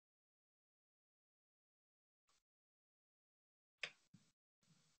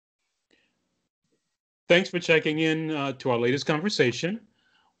Thanks for checking in to our latest conversation.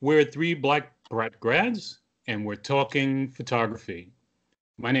 We're three Black Pratt grads, and we're talking photography.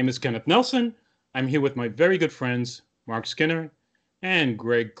 My name is Kenneth Nelson. I'm here with my very good friends, Mark Skinner and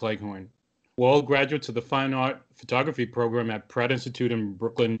Greg Cleghorn. We're all graduates of the Fine Art Photography program at Pratt Institute in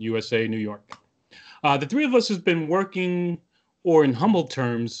Brooklyn, USA, New York. The three of us has been working, or in humble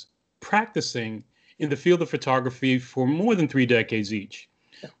terms, practicing in the field of photography for more than 3 decades each.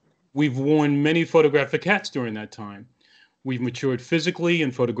 We've worn many photographic hats during that time. We've matured physically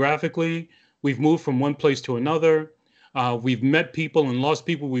and photographically. We've moved from one place to another. We've met people and lost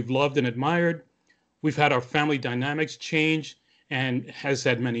people we've loved and admired. We've had our family dynamics change, and has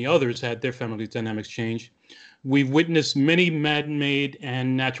had many others had their family dynamics change. We've witnessed many man-made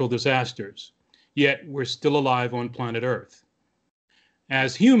and natural disasters, yet we're still alive on planet Earth.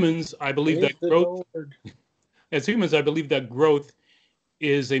 As humans, I believe Praise that the growth, Lord. as humans, I believe that growth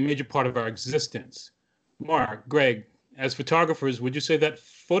is a major part of our existence. Mark, Greg, as photographers, would you say that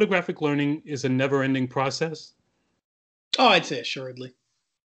photographic learning is a never-ending process? Oh, I'd say assuredly.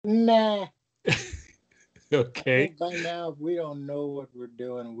 Nah. I Okay. think by now, if we don't know what we're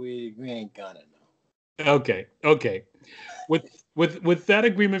doing, we ain't gonna know. Okay. With that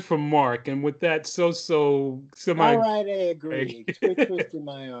agreement from Mark, and with that semi. All right, I agree. Quit twisting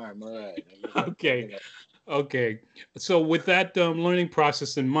my arm. All right. Okay. Okay. So with that learning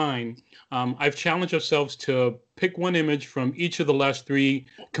process in mind, I've challenged ourselves to pick one image from each of the last three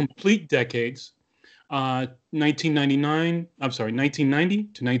complete decades, 1999, I'm sorry, 1990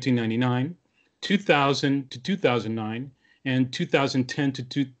 to 1999, 2000 to 2009, and 2010 to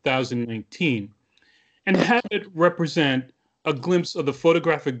 2019, and have it represent a glimpse of the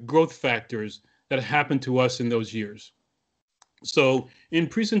photographic growth factors that happened to us in those years. So in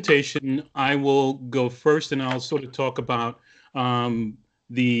presentation, I will go first, and I'll sort of talk about um,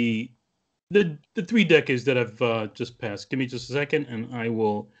 the, the 3 decades that have just passed. Give me just a second, and I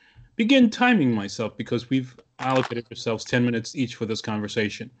will begin timing myself because we've allocated ourselves 10 minutes each for this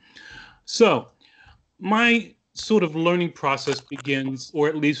conversation. So my sort of learning process begins, or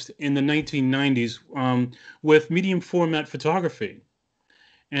at least in the 1990s, with medium format photography.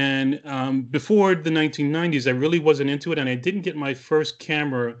 And before the 1990s, I really wasn't into it, and I didn't get my first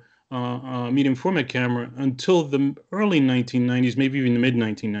camera, medium format camera, until the early 1990s, maybe even the mid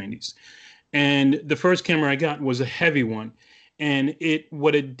 1990s. And the first camera I got was a heavy one, and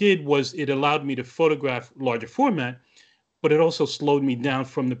what it did was it allowed me to photograph larger format, but it also slowed me down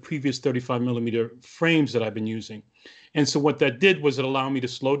from the previous 35 millimeter frames that I've been using. And so what that did was it allowed me to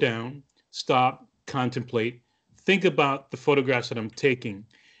slow down, stop, contemplate, think about the photographs that I'm taking,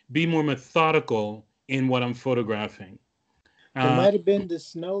 be more methodical in what I'm photographing. It Uh, might have been the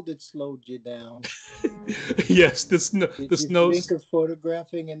snow that slowed you down. yes, Did the you snows. think of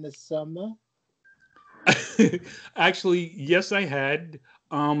photographing in the summer? Actually, yes, I had.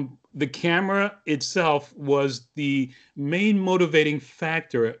 The camera itself was the main motivating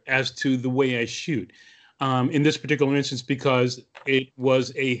factor as to the way I shoot. In this particular instance, because it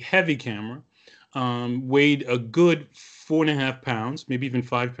was a heavy camera, weighed a good 4.5 pounds, maybe even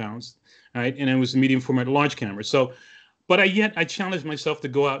 5 pounds, right? And it was a medium format large camera. So, but I challenged myself to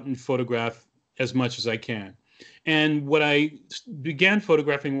go out and photograph as much as I can. And what I began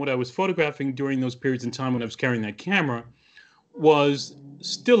photographing, what I was photographing during those periods in time when I was carrying that camera, was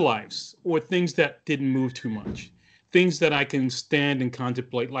still lifes, or things that didn't move too much, things that I can stand and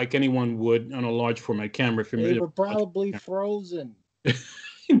contemplate like anyone would on a large format camera. If They you're were probably frozen.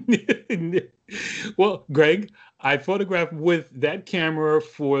 well, Greg, I photographed with that camera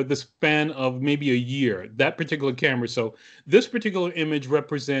for the span of maybe a year, that particular camera. So this particular image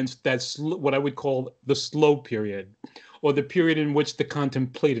represents what I would call the slow period, or the period in which the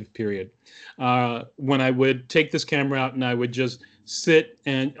contemplative period. When I would take this camera out and I would just sit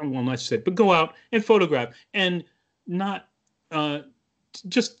and, well, not sit, but go out and photograph and not uh,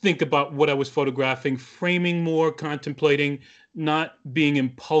 just think about what I was photographing, framing more, contemplating, not being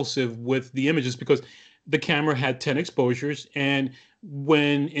impulsive with the images, because the camera had 10 exposures. And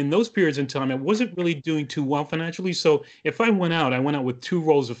when in those periods in time, I wasn't really doing too well financially. So if I went out with 2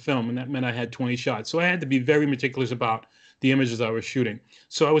 rolls of film, and that meant I had 20 shots. So I had to be very meticulous about the images I was shooting.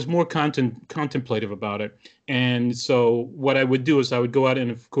 So I was more contemplative about it. And so what I would do is I would go out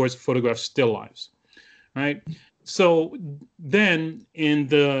and, of course, photograph still lives, right? So then in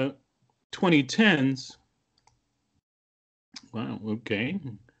the 2010s, wow, okay,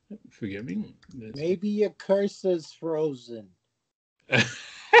 forgive me. Maybe your cursor's frozen.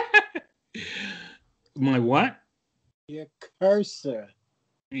 My what? Your cursor.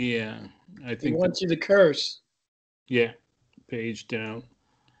 Yeah, I He think that, wants you to curse. yeah, page down.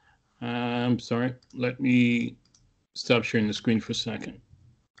 I'm sorry. Let me stop sharing the screen for a second.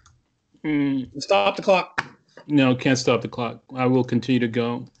 Stop the clock. No, can't stop the clock. I will continue to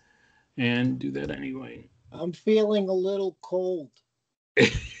go and do that anyway. I'm feeling a little cold.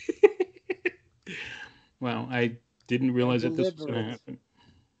 Wow, I didn't realize that this was going to deliberate.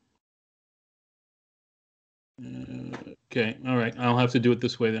 happen. Okay, all right. I'll have to do it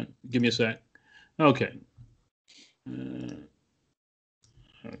this way then. Give me a sec. Okay.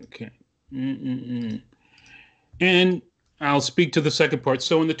 Okay. And I'll speak to the second part.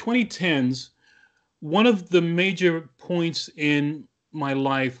 So in the 2010s, one of the major points in my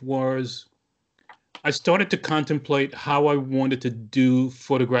life was I started to contemplate how I wanted to do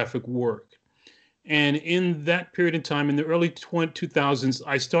photographic work. And in that period of time, in the early 2000s,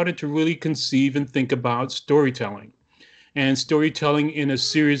 I started to really conceive and think about storytelling and storytelling in a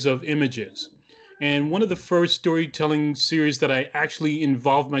series of images. And one of the first storytelling series that I actually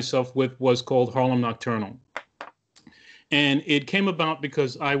involved myself with was called Harlem Nocturnal. And it came about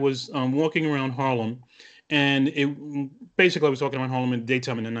because I was walking around Harlem, and basically I was walking around Harlem in the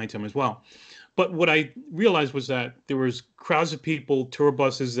daytime and the nighttime as well. But what I realized was that there was crowds of people, tour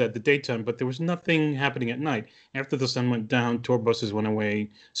buses at the daytime, but there was nothing happening at night. After the sun went down, tour buses went away,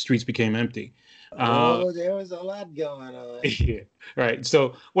 streets became empty. Oh, there was a lot going on. Yeah, right.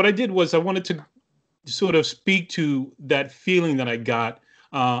 So what I did was I wanted to sort of speak to that feeling that I got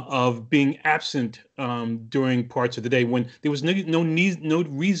of being absent during parts of the day when there was no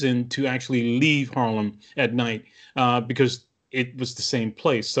reason to actually leave Harlem at night because it was the same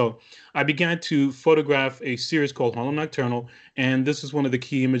place. So I began to photograph a series called Harlem Nocturnal, and this is one of the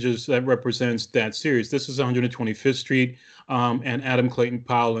key images that represents that series. This is 125th Street and Adam Clayton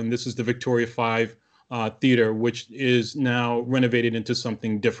Powell, and this is the Victoria 5 Theater, which is now renovated into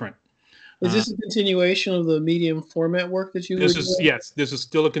something different. Is this a continuation of the medium format work that you were doing? Yes, this is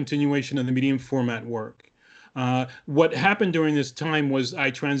still a continuation of the medium format work. What happened during this time was I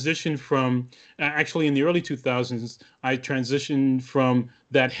transitioned from, actually in the early 2000s, I transitioned from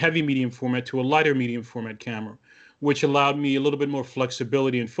that heavy medium format to a lighter medium format camera, which allowed me a little bit more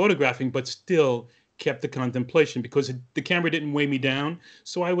flexibility in photographing, but still kept the contemplation because the camera didn't weigh me down.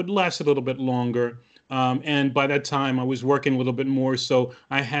 So I would last a little bit longer. And by that time, I was working a little bit more, so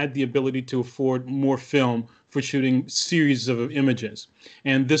I had the ability to afford more film for shooting series of images.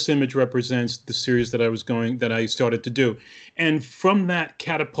 And this image represents the series that I started to do. And from that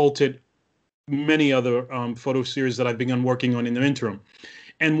catapulted many other photo series that I've begun working on in the interim.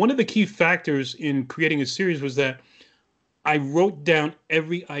 And one of the key factors in creating a series was that I wrote down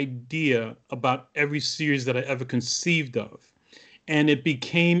every idea about every series that I ever conceived of. And it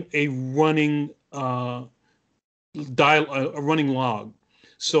became a running a running log.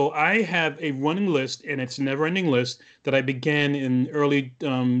 So I have a running list, and it's a never-ending list that I began in early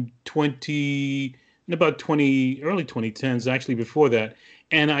 20, in about 20, early 2010s, actually before that.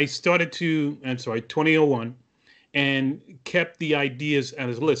 And I started to, I'm sorry, 2001, and kept the ideas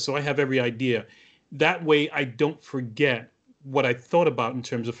as a list. So I have every idea. That way I don't forget what I thought about in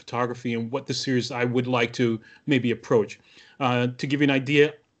terms of photography and what the series I would like to maybe approach. To give you an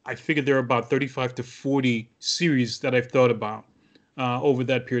idea, I figured there are about 35 to 40 series that I've thought about over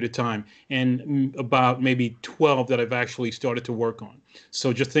that period of time, and about maybe 12 that I've actually started to work on.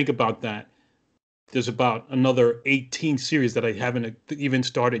 So just think about that. There's about another 18 series that I haven't even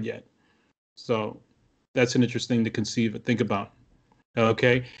started yet. So that's an interesting to think about.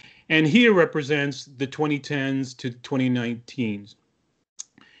 Okay. And here represents the 2010s to 2019s.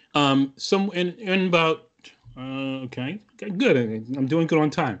 In about, okay, good. I'm doing good on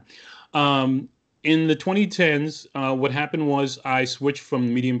time. In the 2010s, what happened was I switched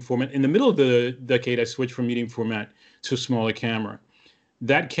from medium format. In the middle of the decade, I switched from medium format to smaller camera.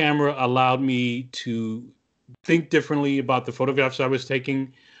 That camera allowed me to think differently about the photographs I was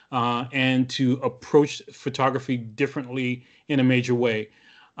taking and to approach photography differently in a major way.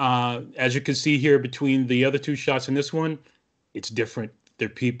 As you can see here between the other two shots and this one, it's different. They're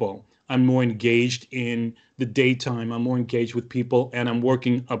people. I'm more engaged in the daytime. I'm more engaged with people, and I'm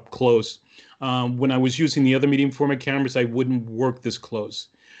working up close. When I was using the other medium format cameras, I wouldn't work this close.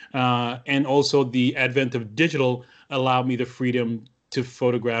 And also the advent of digital allowed me the freedom to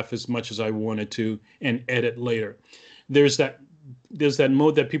photograph as much as I wanted to and edit later. There's that there's that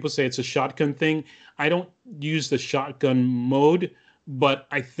mode that people say it's a shotgun thing. I don't use the shotgun mode, but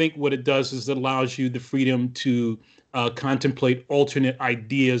I think what it does is it allows you the freedom to contemplate alternate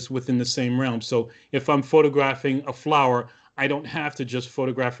ideas within the same realm. So if I'm photographing a flower, I don't have to just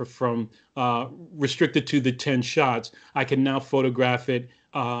photograph it from restricted to the 10 shots. I can now photograph it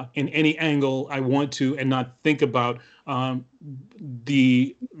in any angle I want to, and not think about not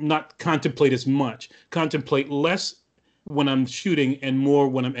contemplate as much, contemplate less when I'm shooting and more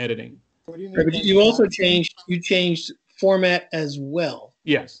when I'm editing. What do you Right, mean but by you also shotgun? changed format as well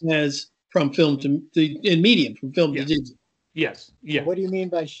Yes, as from film in medium, from film to yes, digital. yes, yeah. And what do you mean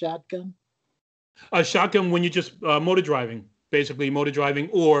by shotgun? A shotgun when you're just motor driving, basically motor driving,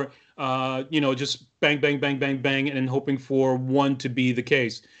 or just bang, bang, bang, bang, bang, and then hoping for one to be the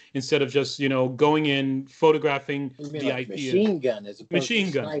case instead of just going in, photographing You mean the like idea. machine gun as opposed to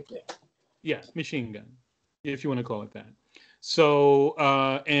Machine gun, sniping? yeah, machine gun, if you want to call it that. So,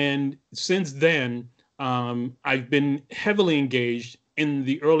 and since then, I've been heavily engaged in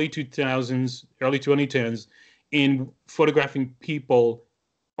the early 2000s, early 2010s in photographing people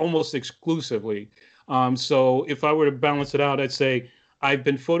almost exclusively. So if I were to balance it out, I'd say I've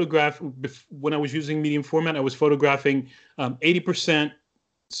been photographing when I was using medium format. I was photographing 80%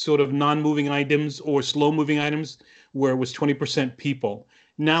 sort of non-moving items or slow-moving items, where it was 20% people.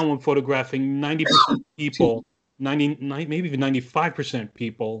 Now I'm photographing 90% Excuse me. people, 90, maybe even 95%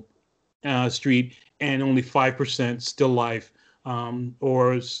 people, street, and only 5% still life,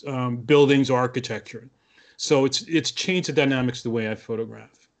 or buildings or architecture. So it's changed the dynamics the way I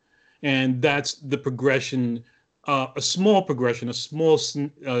photograph, and that's the progression, a small progression, a small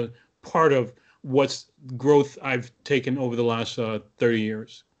part of what's growth I've taken over the last 30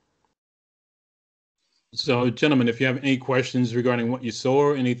 years. So, gentlemen, if you have any questions regarding what you saw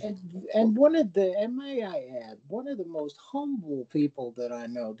or anything. And one of the, and may I add, one of the most humble people that I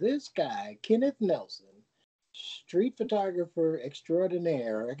know, this guy, Kenneth Nelson, street photographer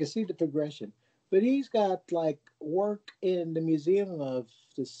extraordinaire. I can see the progression, but he's got like work in the Museum of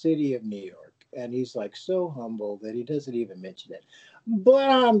the City of New York, and he's like so humble that he doesn't even mention it. But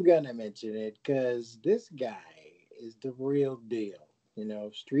I'm gonna mention it because this guy is the real deal. You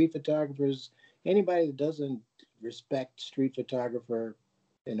know, street photographers. Anybody that doesn't respect street photographer,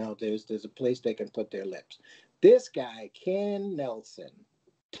 there's a place they can put their lips. This guy, Ken Nelson,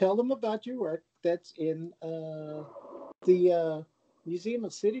 tell them about your work that's in the Museum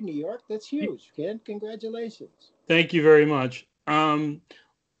of City, New York. That's huge, Ken. Congratulations. Thank you very much.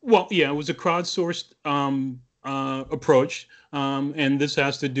 Well, yeah, it was a crowdsourced approach, and this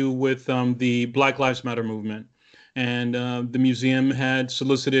has to do with the Black Lives Matter movement. And the museum had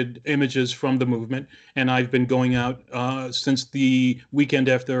solicited images from the movement, and I've been going out since the weekend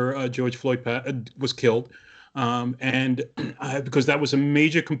after George Floyd was killed, and because that was a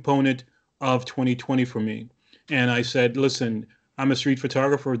major component of 2020 for me. And I said, listen, I'm a street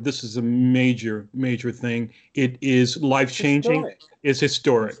photographer. This is a major, major thing. It is life It's changing. historic. It's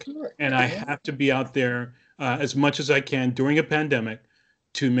historic, Historic. and I Yeah. have to be out there as much as I can during a pandemic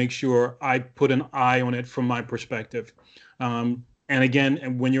to make sure I put an eye on it from my perspective. And again,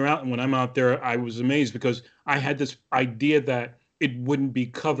 and when I'm out there, I was amazed because I had this idea that it wouldn't be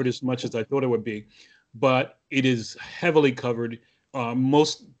covered as much as I thought it would be, but it is heavily covered.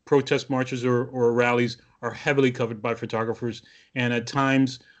 Most protest marches or rallies are heavily covered by photographers, and at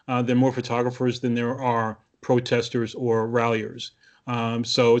times there are more photographers than there are protesters or ralliers.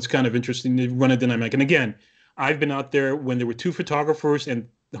 So it's kind of interesting to run a dynamic. And again, I've been out there when there were two photographers and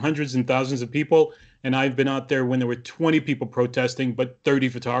hundreds and thousands of people, and I've been out there when there were 20 people protesting but 30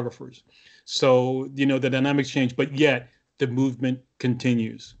 photographers. So the dynamics change, but yet the movement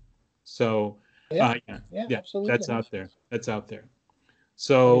continues. So Yeah. yeah, Yeah. yeah, that's Absolutely. out there. That's out there. I mean,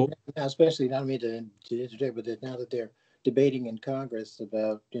 So now especially not me to interject, but now that they're debating in Congress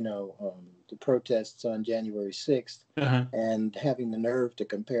about the protests on January 6th, uh-huh, and having the nerve to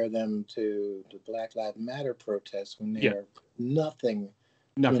compare them to the Black Lives Matter protests when yeah, they're nothing,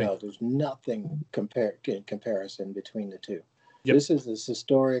 nothing. there's nothing in comparison between the two. Yep. This is this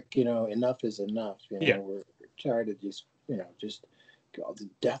historic, enough is enough. Yeah. We're tired of these, just all the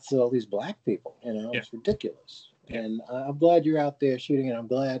deaths of all these black people. Yeah. It's ridiculous. Yeah. And I'm glad you're out there shooting, and I'm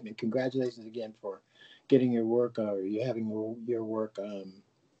glad and congratulations again for getting your work or you having your work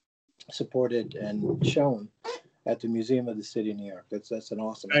supported and shown at the Museum of the City of New York. That's an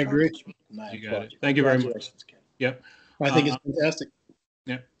awesome I agree. accomplishment. And I You got applaud it. you. Thank you very much. Congratulations, Ken. Yep. I think it's fantastic.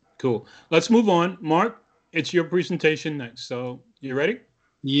 Yeah. Cool. Let's move on. Mark, it's your presentation next. So you ready?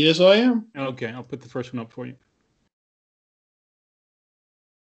 Yes, I am. Okay, I'll put the first one up for you.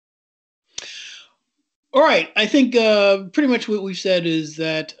 All right. I think pretty much what we've said is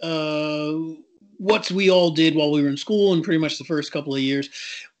that what we all did while we were in school and pretty much the first couple of years.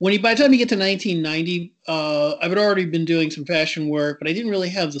 By the time you get to 1990, I had already been doing some fashion work, but I didn't really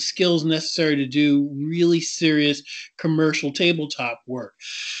have the skills necessary to do really serious commercial tabletop work.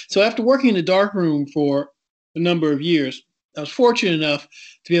 So after working in the darkroom for a number of years, I was fortunate enough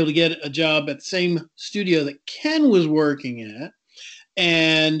to be able to get a job at the same studio that Ken was working at.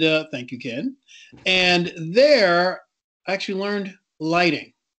 And thank you, Ken. And there, I actually learned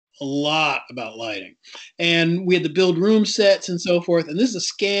lighting, a lot about lighting. And we had to build room sets and so forth. And this is a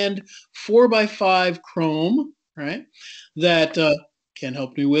scanned 4x5 chrome, right? That Ken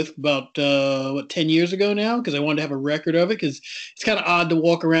helped me with about 10 years ago now, because I wanted to have a record of it, because it's kind of odd to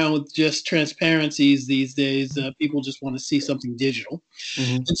walk around with just transparencies these days. People just want to see something digital.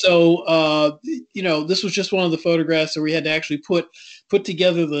 Mm-hmm. And so, this was just one of the photographs that we had to actually put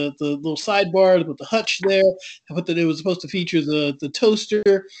together the little sidebar with the hutch there. I put that it was supposed to feature the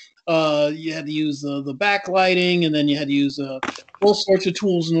toaster. You had to use the backlighting, and then you had to use all sorts of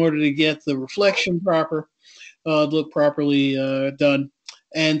tools in order to get the reflection look properly done.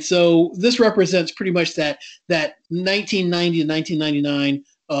 And so this represents pretty much that 1990 to 1999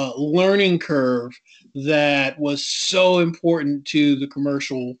 learning curve that was so important to the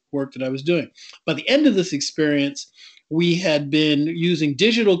commercial work that I was doing. By the end of this experience, we had been using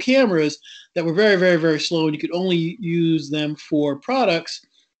digital cameras that were very, very, very slow, and you could only use them for products.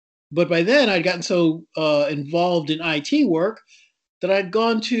 But by then, I'd gotten so involved in IT work that I'd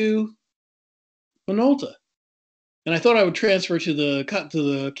gone to Minolta, and I thought I would transfer to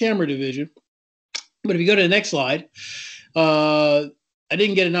the camera division. But if you go to the next slide, I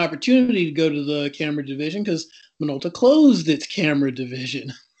didn't get an opportunity to go to the camera division because Minolta closed its camera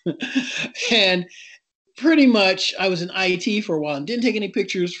division. And pretty much I was in IT for a while and didn't take any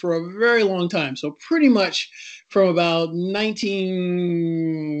pictures for a very long time. So pretty much from about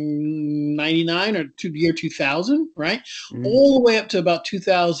 1999 or to the year 2000, right? Mm-hmm. All the way up to about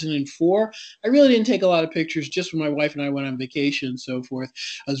 2004. I really didn't take a lot of pictures, just when my wife and I went on vacation and so forth.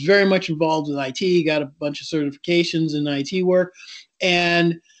 I was very much involved with IT, got a bunch of certifications in IT work,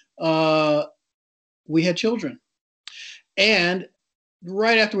 and we had children. And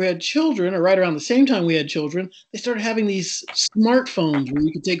right after we had children, or right around the same time we had children, they started having these smartphones where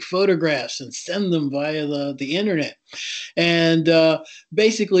you could take photographs and send them via the internet. And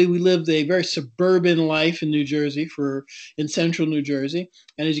basically, we lived a very suburban life in New Jersey, in central New Jersey.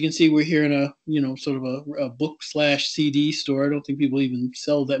 And as you can see, we're here in a sort of a book/CD store. I don't think people even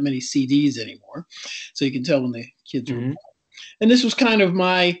sell that many CDs anymore, so you can tell when the kids were born. And this was kind of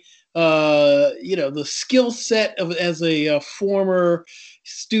my the skill set as a former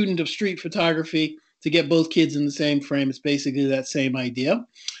student of street photography, to get both kids in the same frame. It's basically that same idea.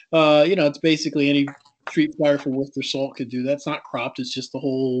 It's basically any street photographer worth their salt could do that. It's not cropped. It's just the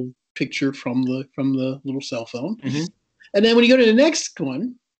whole picture from the little cell phone. Mm-hmm. And then when you go to the next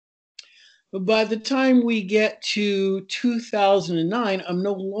one, by the time we get to 2009, I'm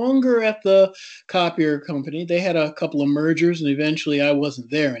no longer at the copier company. They had a couple of mergers, and eventually I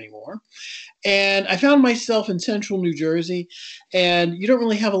wasn't there anymore. And I found myself in central New Jersey, and you don't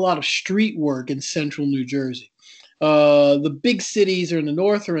really have a lot of street work in central New Jersey. The big cities are in the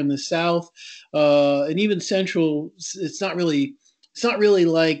north or in the south, and even central. It's not really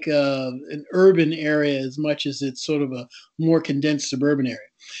like an urban area as much as it's sort of a more condensed suburban area.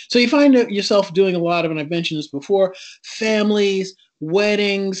 So you find yourself doing a lot of, and I've mentioned this before, families,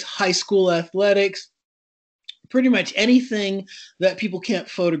 weddings, high school athletics, pretty much anything that people can't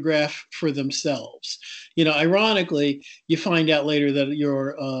photograph for themselves. Ironically, you find out later that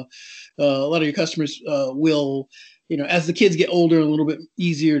a lot of your customers will, as the kids get older and a little bit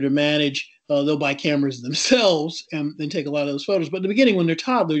easier to manage, they'll buy cameras themselves and then take a lot of those photos. But in the beginning, when they're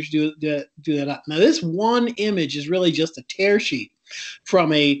toddlers, do that. Now, this one image is really just a tear sheet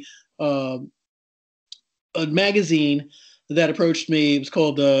from a magazine that approached me. It was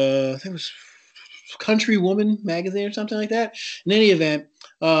called, I think it was Country Woman magazine or something like that. In any event,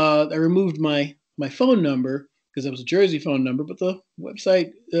 I removed my phone number because that was a Jersey phone number, but the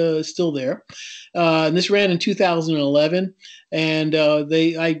website is still there. And this ran in 2011, and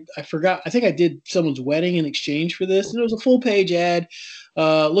I forgot. I think I did someone's wedding in exchange for this, and it was a full page ad.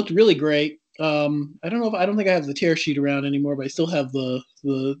 Looked really great. I don't think I have the tear sheet around anymore, but I still have the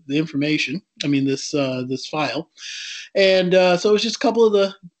information. I mean, this file. And so it was just a couple of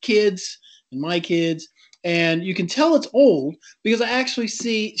the kids and my kids. And you can tell it's old because I actually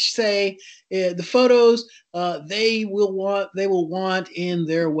say the photos they will want in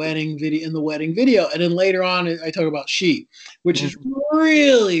their wedding video. And then later on, I talk about she, which is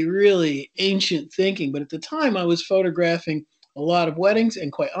really, really ancient thinking. But at the time, I was photographing a lot of weddings, and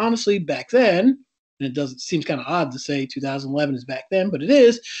quite honestly, back then, and it seems kind of odd to say 2011 is back then, but it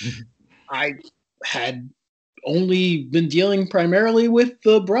is. I had only been dealing primarily with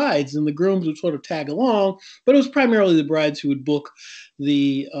the brides, and the grooms would sort of tag along, but it was primarily the brides who would book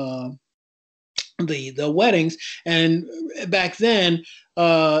the the weddings. And back then,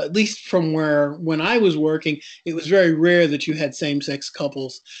 at least from when I was working, it was very rare that you had same-sex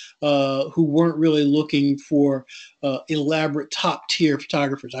couples who weren't really looking for elaborate top-tier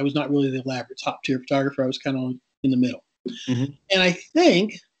photographers. I was not really the elaborate top-tier photographer. I was kind of in the middle. Mm-hmm. And I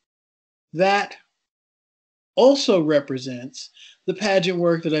think that also represents the pageant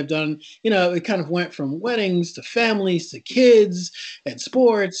work that I've done. It kind of went from weddings to families to kids and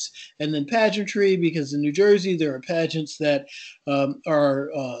sports and then pageantry, because in New Jersey there are pageants that are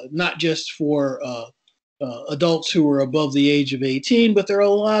not just for adults who are above the age of 18, but there are a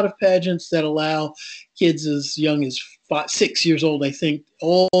lot of pageants that allow kids as young as 6 years old, I think,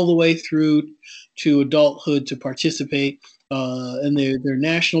 all the way through to adulthood to participate. And they're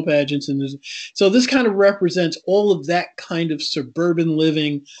national pageants, and so this kind of represents all of that kind of suburban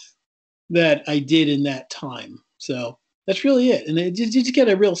living that I did in that time. So that's really it, and you get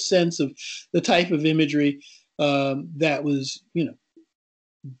a real sense of the type of imagery that was,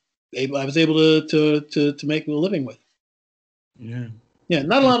 I was able to make a living with. Yeah. Yeah,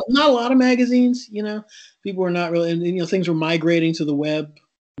 not a lot of magazines. People were not really, and things were migrating to the web.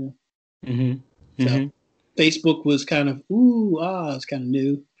 Mm-hmm. So. Mm-hmm. Facebook was kind of, it's kind of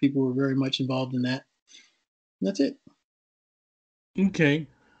new. People were very much involved in that. And that's it. Okay.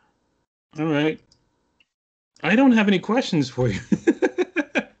 All right. I don't have any questions for you.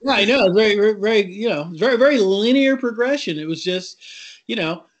 Yeah, I know. It's very, very, very, very linear progression. It was just,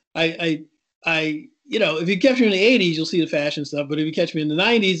 I, if you catch me in the 80s, you'll see the fashion stuff. But if you catch me in the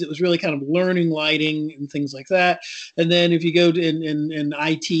 90s, it was really kind of learning lighting and things like that. And then if you go to in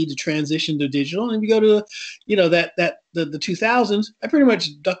IT to transition to digital, and if you go to, the 2000s, I pretty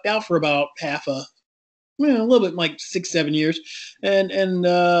much ducked out for about a little bit, like 6-7 years, and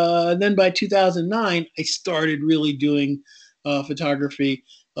then by 2009, I started really doing photography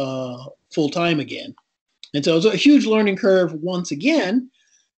full time again. And so it was a huge learning curve once again,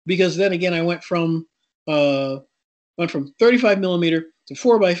 because then again I went from 35 millimeter to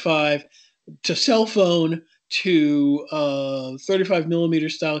 4x5 to cell phone to 35 millimeter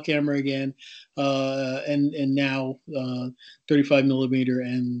style camera again, and now 35 millimeter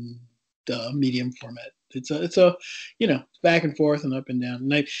and medium format. It's a back and forth and up and down.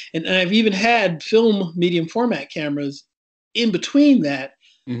 And I've even had film medium format cameras in between that,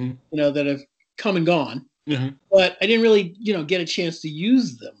 Mm-hmm. that have come and gone, Uh-huh. but I didn't really, get a chance to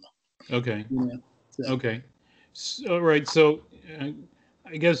use them. Okay. So. Okay. All right. So,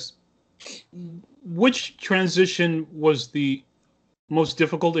 I guess, which transition was the most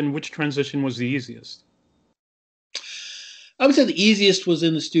difficult, and which transition was the easiest? I would say the easiest was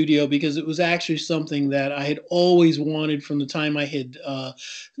in the studio, because it was actually something that I had always wanted from the time I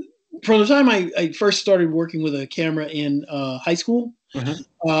first started working with a camera in high school.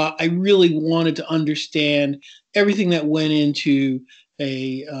 Uh-huh. I really wanted to understand everything that went into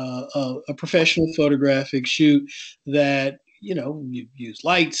a professional photographic shoot, that you use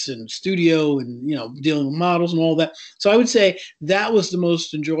lights and studio and dealing with models and all that. So I would say that was the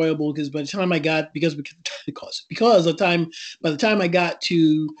most enjoyable, because by the time I got because the time by the time I got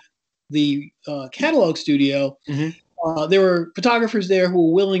to the catalog studio, Mm-hmm. there were photographers there who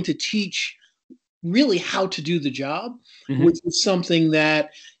were willing to teach really how to do the job, Mm-hmm. which is something that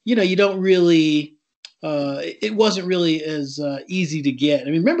you don't really. It wasn't really as easy to get. I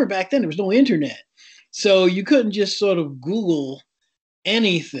mean, remember back then there was no internet, so you couldn't just sort of Google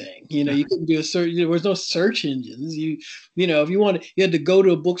anything. You couldn't do a search. There was no search engines. If you wanted, you had to go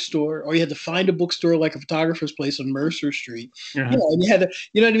to a bookstore, or you had to find a bookstore like a photographer's place on Mercer Street. Uh-huh. And you had to,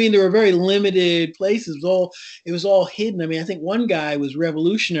 you know what I mean. There were very limited places. It was all hidden. I mean, I think one guy was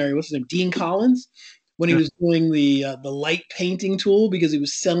revolutionary. What's his name? Dean Collins. When he was doing the light painting tool, because he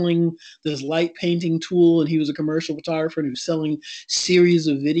was selling this light painting tool, and he was a commercial photographer, and he was selling series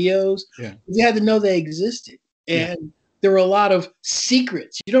of videos. Yeah. You had to know they existed, and there were a lot of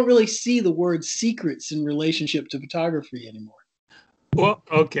secrets. You don't really see the word secrets in relationship to photography anymore. Well,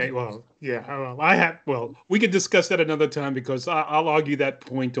 okay. Well, yeah. Well, we could discuss that another time, because I'll argue that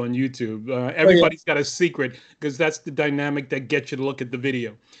point on YouTube. Everybody's got a secret, because that's the dynamic that gets you to look at the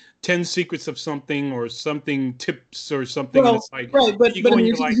video. 10 secrets of something, or something tips, or something. Well, and it's like, right, but I mean,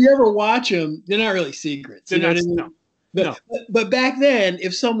 if you ever watch them, they're not really secrets. You know what I mean? No. But back then,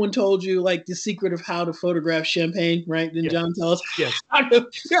 if someone told you like the secret of how to photograph champagne, right? Then John tell us, yes,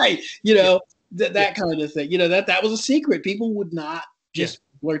 right? That kind of thing. That was a secret. People would not just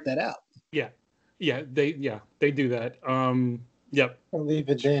blurt that out. They do that. Yep. Well,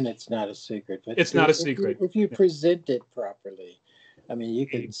 even then, it's not a secret. But it's not a secret if you present it properly, I mean, you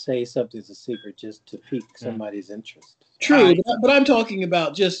could say something's a secret just to pique Yeah. somebody's interest. True, but I'm talking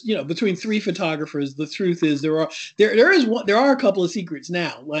about just between three photographers. The truth is there are a couple of secrets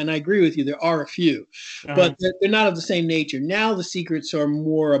now, and I agree with you. There are a few, but they're not of the same nature. Now the secrets are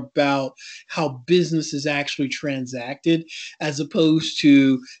more about how business is actually transacted, as opposed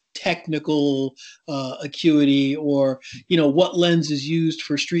to technical acuity or what lens is used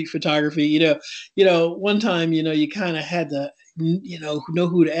for street photography. One time you kind of had to know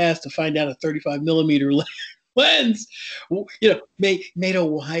who to ask to find out a 35 millimeter lens, made a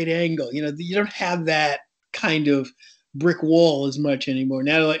wide angle. You don't have that kind of brick wall as much anymore.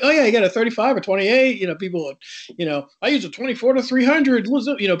 Now they're like, oh yeah, you got a 35 or 28. People, I use a 24 to 300.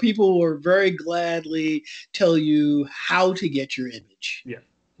 People will very gladly tell you how to get your image. Yeah.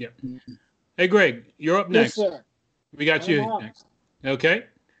 Yeah. Hey, Greg, you're up next. Yes, sir. We got you next. Okay.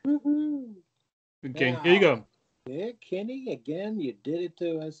 Woo-hoo. Okay. Now, Here you go. yeah, Kenny, again, you did it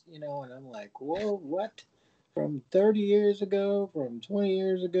to us, and I'm like, whoa, what? From 30 years ago, from 20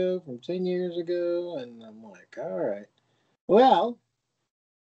 years ago, from 10 years ago, and I'm like, all right. Well,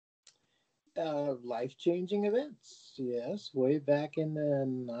 life-changing events. Yes, way back in the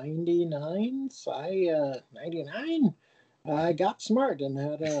 99, I got smart and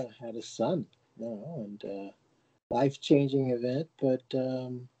had a son, and life-changing event, but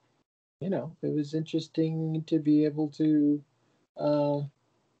it was interesting to be able to uh,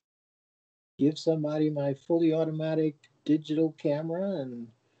 give somebody my fully automatic digital camera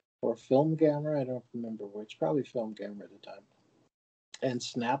or film camera. I don't remember which, probably film camera at the time, and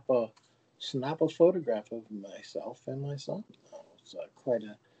snap a photograph of myself and my son. It's quite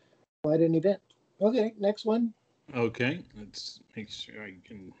an event. Okay, next one. Okay. Let's make sure I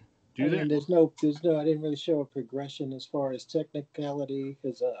can I do mean, that. there's no. I didn't really show a progression as far as technicality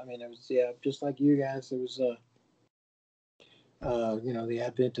because I mean, it was just like you guys. It was the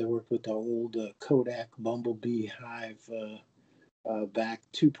advent. I worked with the old Kodak Bumblebee Hive back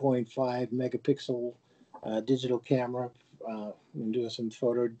 2.5 megapixel digital camera. And doing some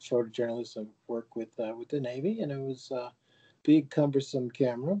photojournalism work with the Navy, and it was big cumbersome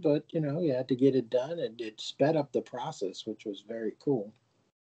camera, but you had to get it done, and it sped up the process, which was very cool.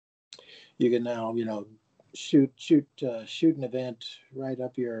 You can now shoot an event, write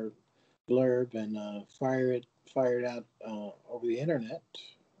up your blurb, and fire it out over the internet,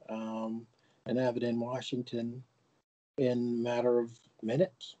 um, and have it in Washington in a matter of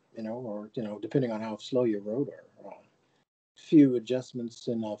minutes, or depending on how slow you wrote, or few adjustments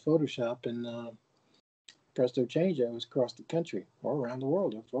in Photoshop, and presto change, I was across the country or around the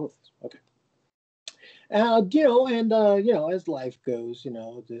world, or both. Okay. As life goes,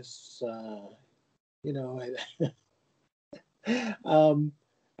 this, um,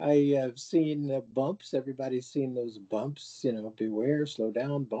 I have seen bumps. Everybody's seen those bumps. Beware, slow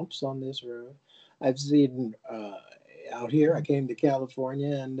down, bumps on this road. I've seen out here. I came to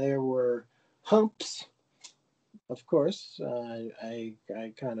California, and there were humps. Of course, I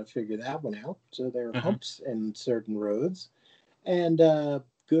kind of figured that one out. So there are humps in certain roads, and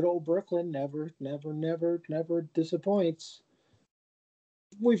good old Brooklyn never disappoints.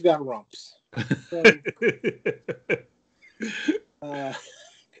 We've got rumps. So, uh,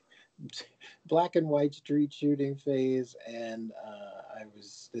 black and white street shooting phase, and I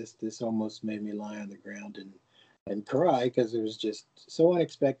was this almost made me lie on the ground and cry because it was just so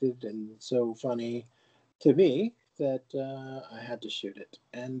unexpected and so funny to me that I had to shoot it,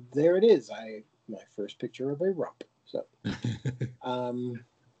 and there it is. My first picture of a rump. So um,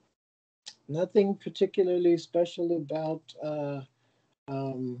 nothing particularly special about how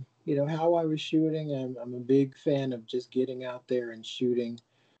I was shooting. I'm a big fan of just getting out there and shooting.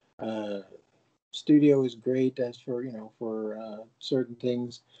 Uh, Studio is great as for certain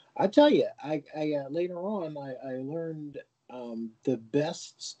things. I tell you, I later on I learned the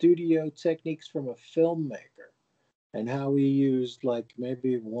best studio techniques from a filmmaker and how he used like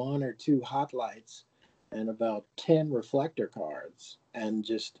maybe one or two hot lights and about 10 reflector cards and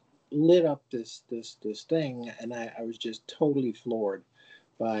just lit up this thing, and I was just totally floored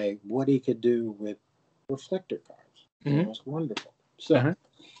by what he could do with reflector cards. It was wonderful. So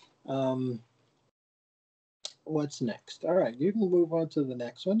um what's next? All right, you can move on to the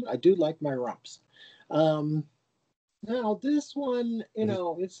next one. I do like my rumps. Um, Now this one,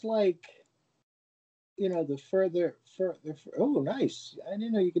 it's like, Oh, nice! I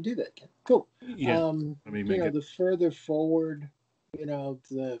didn't know you could do that. Cool. Yeah. Let me make it. The further forward,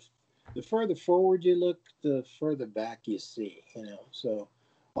 the further forward you look, the further back you see. So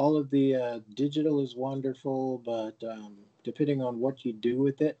all of the digital is wonderful, but depending on what you do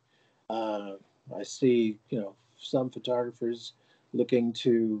with it, uh, I see, some photographers looking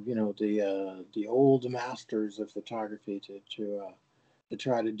to the old masters of photography to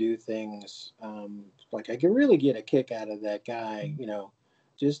try to do things. Like I can really get a kick out of that guy,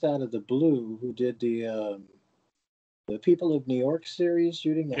 just out of the blue, who did the People of New York series,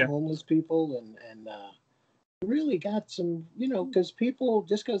 shooting the Yeah. homeless people, and really got some, because people,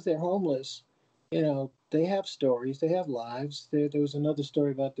 just because they're homeless, they have stories, they have lives. There was another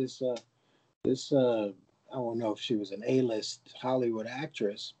story about this I don't know if she was an A-list Hollywood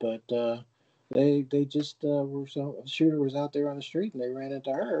actress, but they just were a shooter was out there on the street and they ran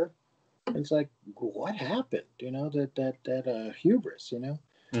into her. And it's like, what happened? That hubris,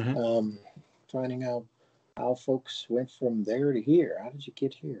 Uh-huh. um, finding out how folks went from there to here. How did you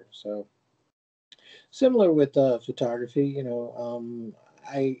get here? So similar with photography,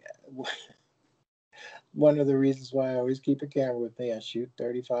 I one of the reasons why I always keep a camera with me. I shoot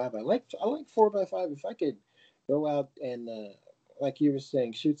 35. I like 4x5. If I could go out and like you were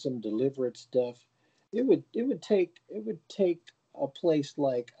saying, shoot some deliberate stuff, it would take a place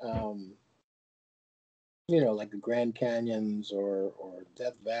like like the Grand Canyons or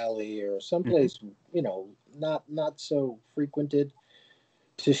Death Valley or Hmm. someplace not so frequented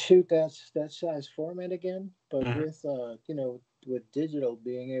to shoot that size format again. But Uh-huh. with digital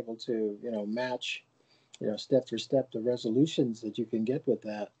being able to match step for step the resolutions that you can get with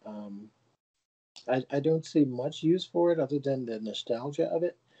that. I don't see much use for it other than the nostalgia of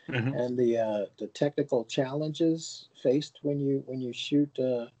it Uh-huh. and the technical challenges faced when you shoot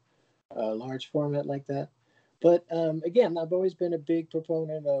a large format like that. But again, I've always been a big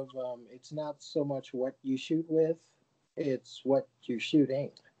proponent of it's not so much what you shoot with, it's what you're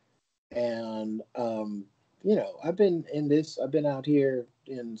shooting. And I've been out here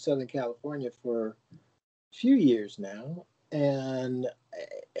in Southern California for few years now. And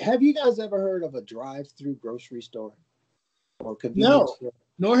have you guys ever heard of a drive-through grocery store or convenience No, store?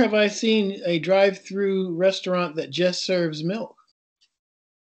 nor have I seen a drive-through restaurant that just serves milk.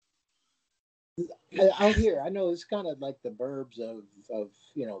 Out here, I know it's kind of like the burbs of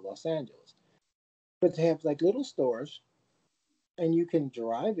Los Angeles, but they have like little stores, and you can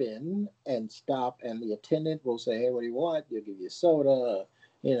drive in and stop, and the attendant will say, "Hey, what do you want?" You'll give you a soda,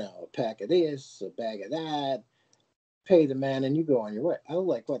 a pack of this, a bag of that. Pay the man, and you go on your way. I was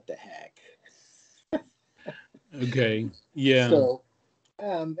like, "What the heck?" Okay. Yeah. So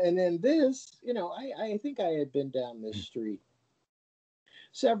and then this, I think I had been down this street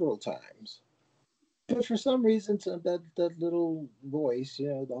several times. But for some reason, that little voice,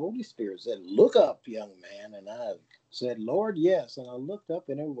 the Holy Spirit said, "Look up, young man." And I said, "Lord, yes." And I looked up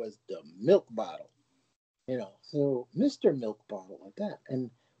and it was the milk bottle, So Mr. Milk Bottle like that. And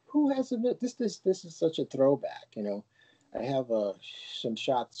who has a milk? This is such a throwback. I have some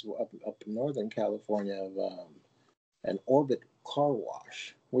shots up in Northern California of an Orbit car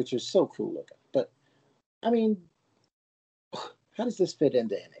wash, which is so cool looking. But I mean, how does this fit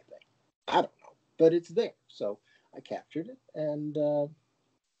into anything? I don't know, but it's there. So I captured it, and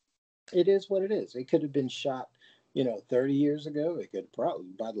it is what it is. It could have been shot, 30 years ago. It could probably,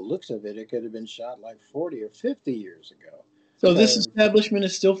 by the looks of it, it could have been shot like 40 or 50 years ago. So this Because establishment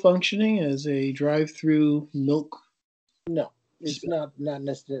is still functioning as a drive-through milk. no, it's not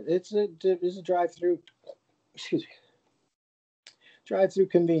necessarily. It's a drive-through. Excuse me, drive-through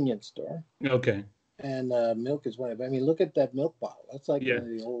convenience store. Okay. And milk is one of. I mean, look at that milk bottle. That's like Yeah.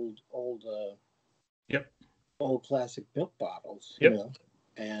 one of the Yep. old classic milk bottles, Yep.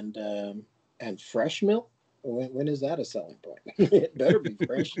 and fresh milk. When is that a selling point? It better be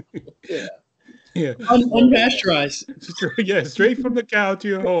fresh. Yeah. Yeah. So Unpasteurized. Yeah. Straight from the cow to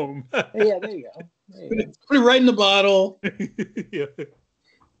your home. yeah, there you go. There you go. Put it right in the bottle. Yeah.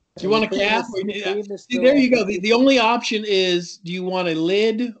 Do you And the want a cream cap? is Or, yeah. cream is See, still there on you go. top. The only option is, do you want a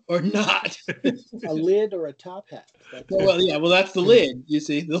lid or not? A lid or a top hat. That's it. Well, yeah. Well, that's the lid. You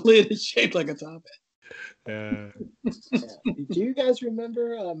see, the lid is shaped like a top Uh, Yeah. Do you guys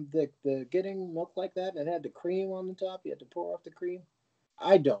remember the getting milk like that and it had the cream on the top? You had to pour off the cream.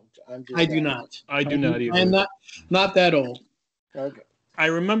 I don't. I'm I just do asking. not. I do not I am either. not that old. Okay. I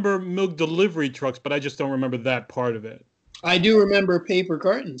remember milk delivery trucks, but I just don't remember that part of it. I do remember paper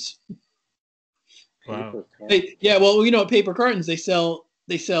cartons. Wow. Paper carton. Yeah, well, paper cartons they sell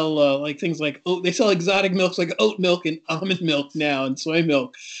like things like oat. They sell exotic milks like oat milk and almond milk now and soy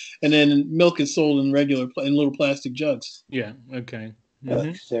milk, and then milk is sold in in little plastic jugs. Yeah. Okay. Uh,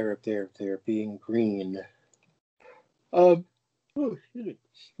 Hmm. they're being green. Um, oh, excuse me.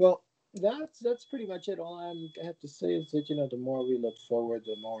 Well, that's pretty much it. All I have to say is that the more we look forward,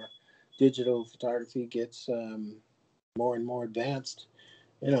 the more digital photography gets more and more advanced.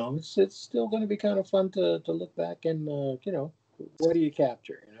 It's still going to be kind of fun to look back and what do you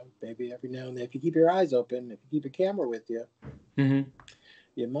capture? You know, maybe every now and then, if you keep your eyes open, if you keep a camera with you, Mm-hmm.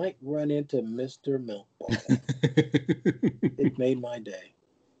 you might run into Mr. Milkball. It made my day.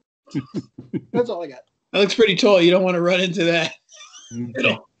 That's all I got. That looks pretty tall. You don't want to run into that.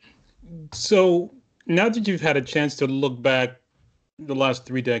 Okay. So now that you've had a chance to look back the last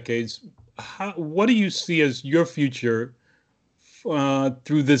 3 decades, what do you see as your future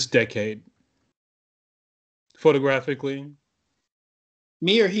through this decade, photographically?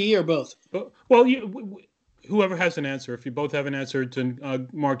 Me or he or both? Well, whoever has an answer. If you both have an answer, to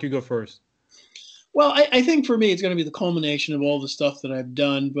Mark, you go first. Well, I think for me, it's going to be the culmination of all the stuff that I've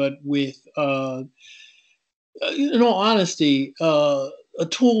done, but with, in all honesty, a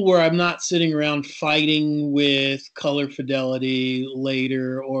tool where I'm not sitting around fighting with color fidelity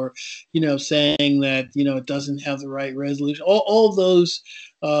later, or, saying that, it doesn't have the right resolution. All those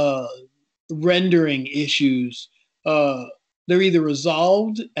uh, rendering issues, they're either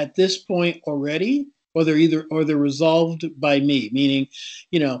resolved at this point already, or they're resolved by me. Meaning,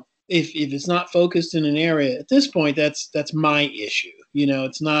 if it's not focused in an area at this point, that's my issue.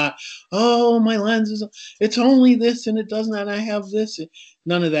 It's not, oh, my lens is, it's only this and it doesn't, and I have this.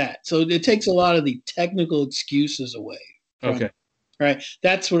 None of that. So it takes a lot of the technical excuses away from. Okay. Right.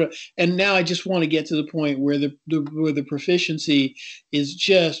 That's what, and now I just want to get to the point where the proficiency is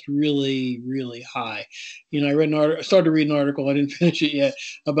just really, really high. I started to read an article. I didn't finish it yet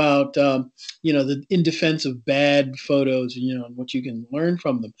about, in defense of bad photos, and what you can learn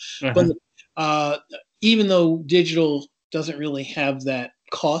from them. Uh-huh. But even though digital doesn't really have that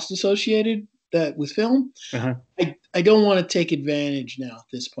cost associated with film, Uh-huh. I don't want to take advantage now at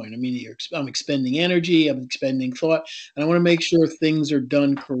this point. I mean, I'm expending energy, I'm expending thought, and I want to make sure things are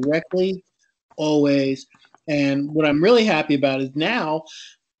done correctly always. And what I'm really happy about is now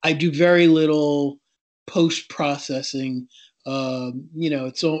I do very little post processing.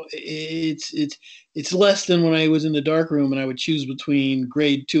 It's less than when I was in the darkroom and I would choose between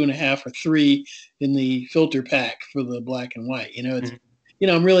grade 2.5 or 3 in the filter pack for the black and white.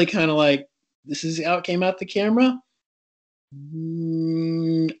 I'm really kind of like, this is how it came out the camera.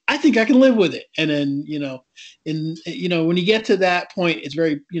 I think I can live with it. And then, when you get to that point, it's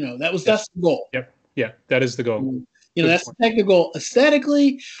very, that's the goal. Yep. Yeah, that is the goal. That's the technical.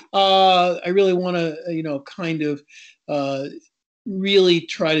 Aesthetically, I really want to, kind of really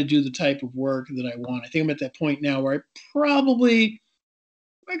try to do the type of work that I want. I think I'm at that point now where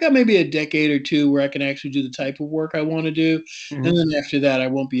I got maybe a decade or two where I can actually do the type of work I want to do. Mm-hmm. And then after that, I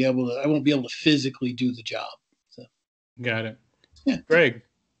won't be able to physically do the job. So. Got it. Yeah. Greg,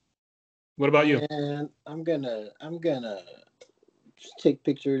 what about you? And I'm gonna just take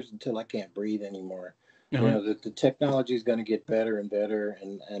pictures until I can't breathe anymore. Uh-huh. The technology is going to get better and better,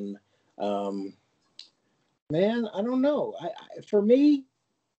 and man, I don't know. For me,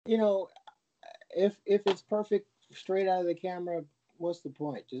 if it's perfect straight out of the camera, what's the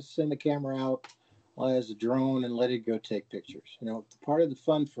point? Just send the camera out as a drone and let it go take pictures. Part of the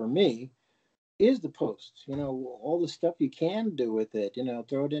fun for me is the posts. All the stuff you can do with it.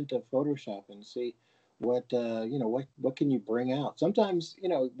 Throw it into Photoshop and see what what can you bring out. Sometimes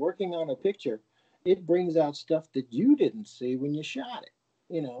working on a picture, it brings out stuff that you didn't see when you shot it.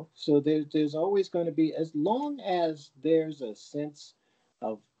 So there's always going to be, as long as there's a sense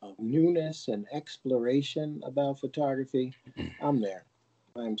of newness and exploration about photography, I'm there.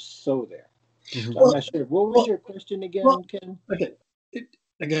 I'm so there. Mm-hmm. So I'm not sure. What was your question again, Ken? Okay,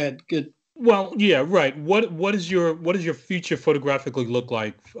 go ahead. Good. Well, yeah, right. What is your future photographically look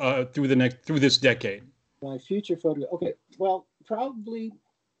like through this decade? My future photo. Okay, well, probably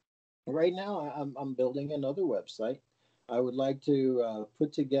right now I'm building another website. I would like to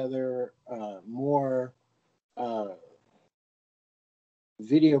put together more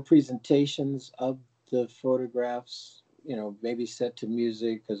video presentations of the photographs. Maybe set to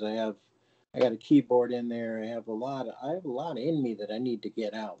music, because I got a keyboard in there. I have a lot in me that I need to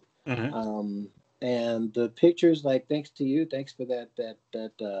get out. Uh-huh. And the pictures, like, thanks to you, thanks for that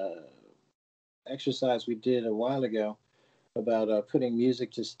exercise we did a while ago about putting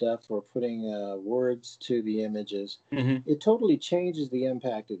music to stuff, or putting words to the images. Mm-hmm. It totally changes the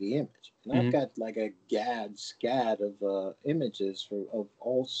impact of the image. And Mm-hmm. I've got like a scad of images of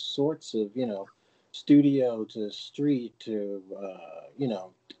all sorts of, studio to street to,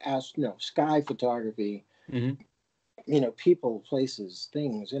 sky photography, Mm-hmm. People, places,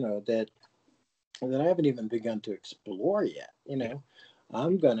 things, that I haven't even begun to explore yet.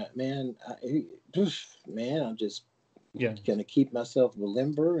 I'm gonna, man, I'm just gonna keep myself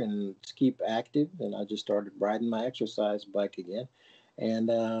limber and keep active. And I just started riding my exercise bike again, and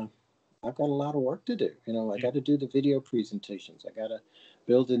I've got a lot of work to do. I Yeah. got to do the video presentations. I got to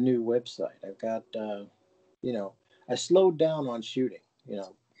build a new website. I've got, you know, I slowed down on shooting,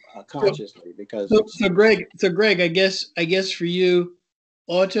 So, consciously because so, it's so Greg, I guess for you,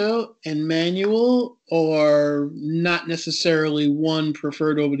 auto and manual are not necessarily one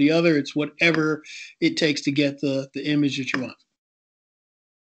preferred over the other. It's whatever it takes to get the image that you want.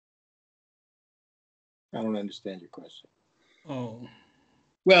 I don't understand your question. Oh,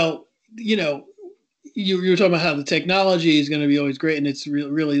 Well, you were talking about how the technology is going to be always great and it's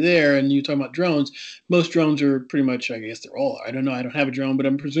really there. And you're talking about drones. Most drones are pretty much, I guess they're all, I don't know. I don't have a drone, but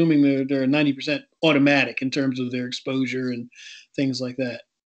I'm presuming they're 90% automatic in terms of their exposure and things like that.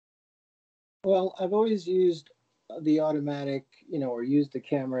 Well, I've always used the automatic, or used the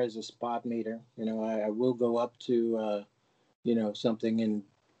camera as a spot meter. I will go up to, something and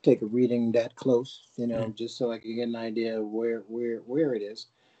take a reading that close, mm, just so I can get an idea of where it is.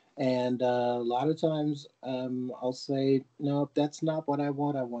 And a lot of times, I'll say, no, that's not what I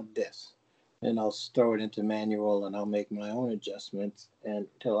want. I want this, and I'll throw it into manual, and I'll make my own adjustments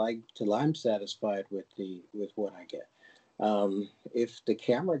till I'm satisfied with what I get. If the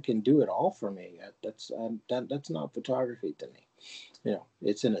camera can do it all for me, that's not photography to me.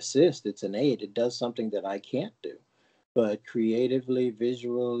 It's an assist, it's an aid, it does something that I can't do. But creatively,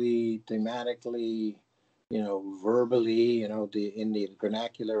 visually, thematically, verbally, the in the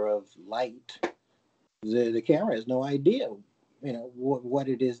vernacular of light, the camera has no idea, what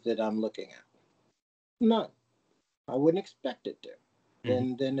it is that I'm looking at. None. I wouldn't expect it to.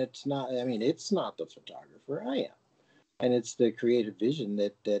 mhm. Then it's not. I mean, it's not the photographer. I am, and it's the creative vision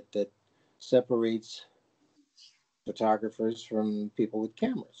that separates photographers from people with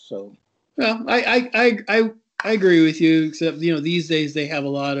cameras. So Well, I agree with you, except these days they have a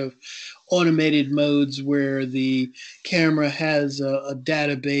lot of automated modes where the camera has a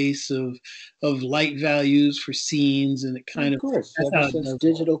database of light values for scenes, and it kind of of course, that's ever how it since does all.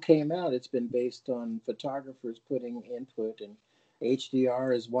 digital came out, it's been based on photographers putting input, and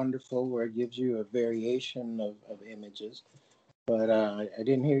HDR is wonderful where it gives you a variation of images. But I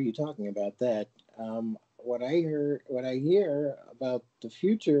didn't hear you talking about that. What I hear about the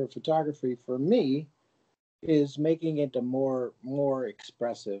future of photography for me is making it a more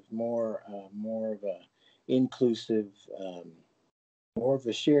expressive, more of a inclusive, um, more of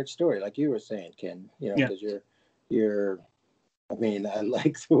a shared story, like you were saying, Ken. Yeah. Because you're. I mean, I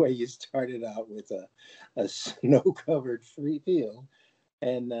like the way you started out with a snow-covered free field,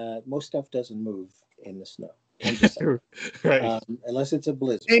 and most stuff doesn't move in the snow. I'm just saying, Right. unless it's a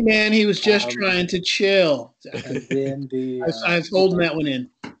blizzard. Hey man, he was just Um, trying to chill. and then I was holding that one in.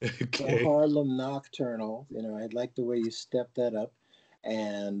 the Okay. Harlem Nocturnal. I like the way you stepped that up,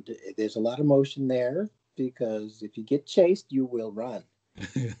 and there's a lot of motion there because if you get chased, you will run.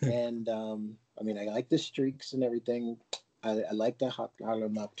 And I mean, I like the streaks and everything. I like the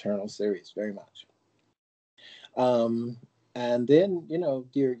Harlem Nocturnal series very much. Um, and then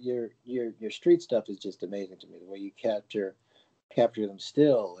your street stuff is just amazing to me. The way you capture them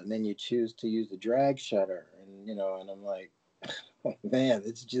still, and then you choose to use the drag shutter, and and I'm like, oh, man,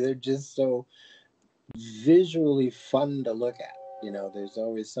 they're just so visually fun to look at. There's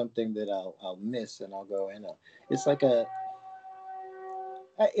always something that I'll miss, and I'll go in. It's like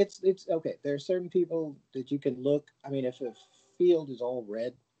it's okay. There are certain people that you can look. I mean, if a field is all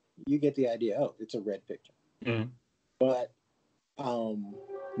red, you get the idea. Oh, it's a red picture. Mm, But um,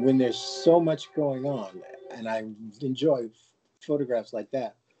 when there's so much going on, and I enjoy photographs like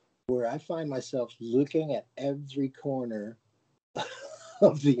that, where I find myself looking at every corner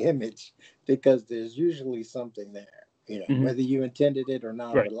of the image because there's usually something there, mhm. whether you intended it or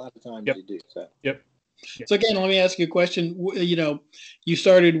not, but Right. a lot of times Yep. you do. So, Yep. Yeah. So again, let me ask you a question. You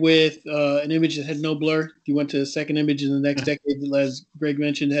started with an image that had no blur. You went to a second image in the next decade, as Greg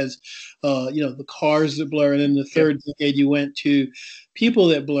mentioned, has the cars that blur, and then the Yep. third decade you went to people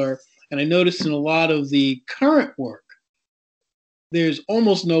that blur. And I noticed in a lot of the current work, there's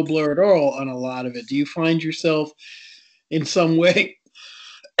almost no blur at all on a lot of it. Do you find yourself in some way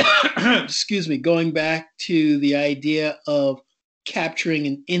excuse me, going back to the idea of capturing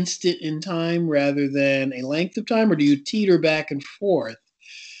an instant in time rather than a length of time, or do you teeter back and forth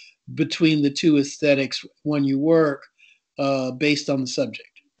between the two aesthetics when you work based on the subject?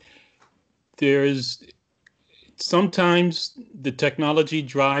 There's sometimes the technology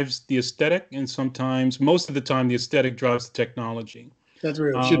drives the aesthetic, and sometimes, most of the time, the aesthetic drives the technology. That's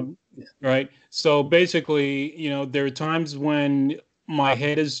real. It should. Um, right. So basically, there are times when my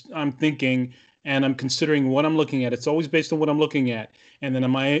head is, I'm thinking and I'm considering what I'm looking at. It's always based on what I'm looking at. And then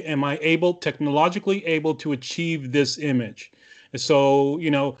am I technologically able to achieve this image? So,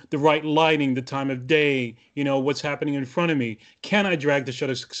 the right lighting, the time of day, what's happening in front of me. Can I drag the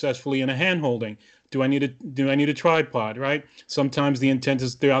shutter successfully in a hand holding? Do I need a tripod, right? Sometimes the intent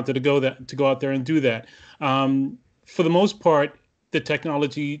is to go out there and do that. For the most part, the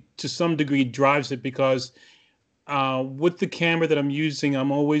technology to some degree drives it because with the camera that I'm using,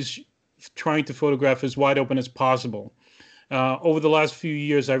 I'm always trying to photograph as wide open as possible. Over the last few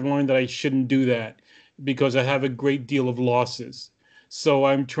years, I've learned that I shouldn't do that because I have a great deal of losses. So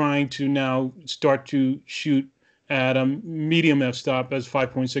I'm trying to now start to shoot at a medium f-stop as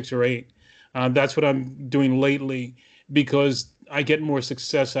 5.6 or 8. That's what I'm doing lately because I get more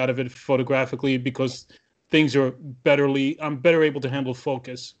success out of it photographically because I'm better able to handle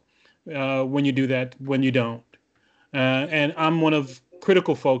focus when you do that, when you don't. And I'm one of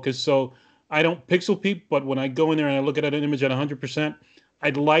critical focus, so I don't pixel peep. But when I go in there and I look at an image at 100%,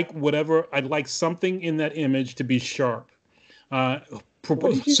 I'd like something in that image to be sharp. Uh, What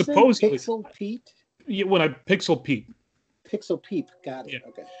did you say? Supposedly, Pixel Pete? yeah, when I pixel peep, Pixel Peep. Got yeah, it.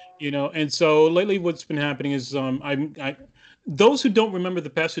 Okay. and so lately what's been happening is those who don't remember the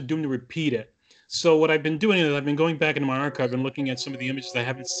past are doomed to repeat it. So what I've been doing is I've been going back into my archive and looking at some of the images I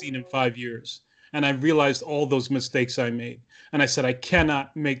haven't seen in 5 years. And I've realized all those mistakes I made. And I said, I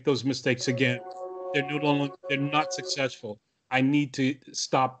cannot make those mistakes again. They're not successful. I need to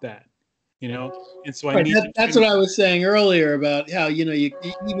stop that, And so I Right. need That's to, what I was saying earlier about how, even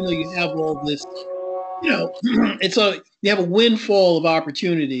though you have all this, it's you have a windfall of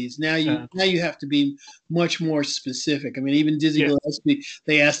opportunities. Now you have to be much more specific. I mean, even Dizzy yeah, Gillespie,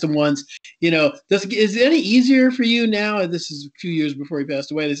 they asked him once, is it any easier for you now? This is a few years before he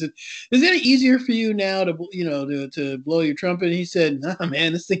passed away. They said, is it any easier for you now to blow your trumpet? And he said, nah,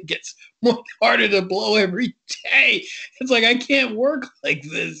 man, this thing gets more harder to blow every day. It's like, I can't work like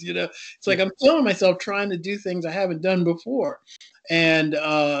this. It's like I'm killing myself trying to do things I haven't done before. And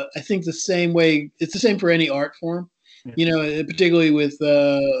I think the same way, it's the same for any art form, yeah, particularly with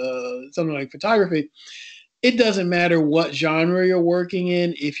something like photography. It doesn't matter what genre you're working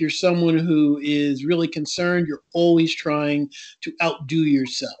in. If you're someone who is really concerned, you're always trying to outdo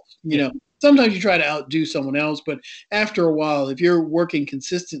yourself. yeah, Sometimes you try to outdo someone else, but after a while, if you're working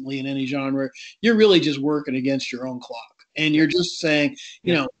consistently in any genre, you're really just working against your own clock. And yeah, you're just saying,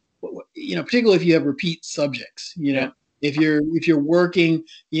 yeah, particularly if you have repeat subjects, yeah, if you're working,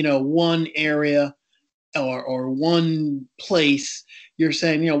 one area or one place, you're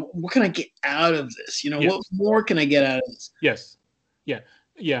saying, what can I get out of this? What yes. more can I get out of this? Yes. Yeah.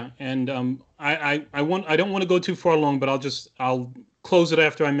 Yeah. And I don't want to go too far along, but I'll close it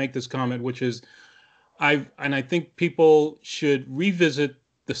after I make this comment, which is I think people should revisit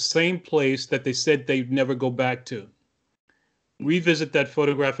the same place that they said they'd never go back to. Revisit that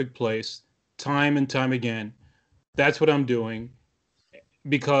photographic place time and time again. That's what I'm doing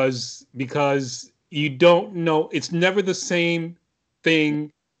because you don't know, it's never the same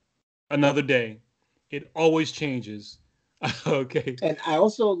thing another day. It always changes. Okay. And I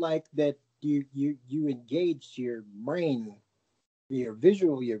also like that you engaged your brain, your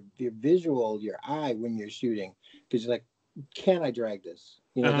eye when you're shooting, because you're like, can I drag this?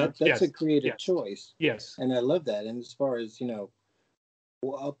 That's a Yes. creative Yes. choice, Yes. and I love that. And as far as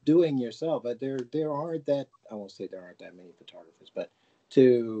updoing yourself, but there aren't that, I won't say there aren't that many photographers, but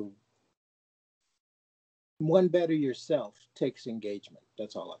to one better yourself takes engagement.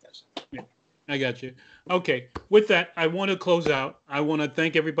 That's all I guess. Yeah. I got you. Okay. With that, I want to close out. I want to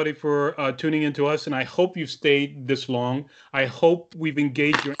thank everybody for tuning in to us, and I hope you've stayed this long. I hope we've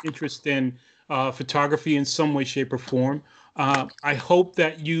engaged your interest in photography in some way, shape, or form. I hope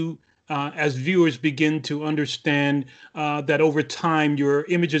that you, as viewers, begin to understand that over time your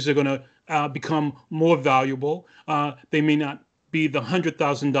images are going to become more valuable. They may not be the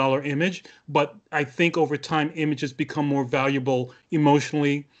 $100,000 image, but I think over time images become more valuable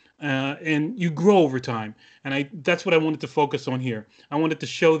emotionally, and you grow over time. And that's what I wanted to focus on here. I wanted to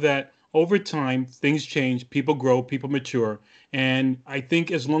show that over time things change, people grow, people mature, and I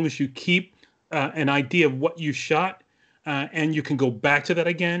think as long as you keep an idea of what you shot, and you can go back to that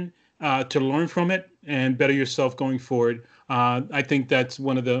again to learn from it and better yourself going forward. I think that's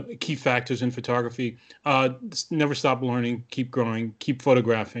one of the key factors in photography. Never stop learning, keep growing, keep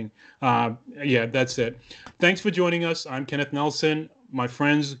photographing. Yeah, that's it. Thanks for joining us. I'm Kenneth Nelson. My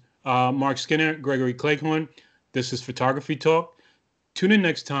friends, Mark Skinner, Gregory Cleghorn. This is Photography Talk. Tune in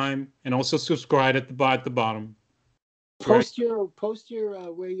next time and also subscribe at the bottom. Greg? Post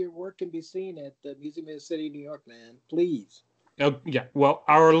your where your work can be seen at the Museum of the City, New York, man. Please. Yeah, well,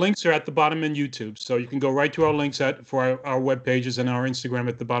 our links are at the bottom in YouTube, so you can go right to our links for our web pages and our Instagram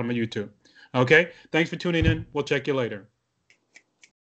at the bottom of YouTube. Okay, thanks for tuning in. We'll check you later.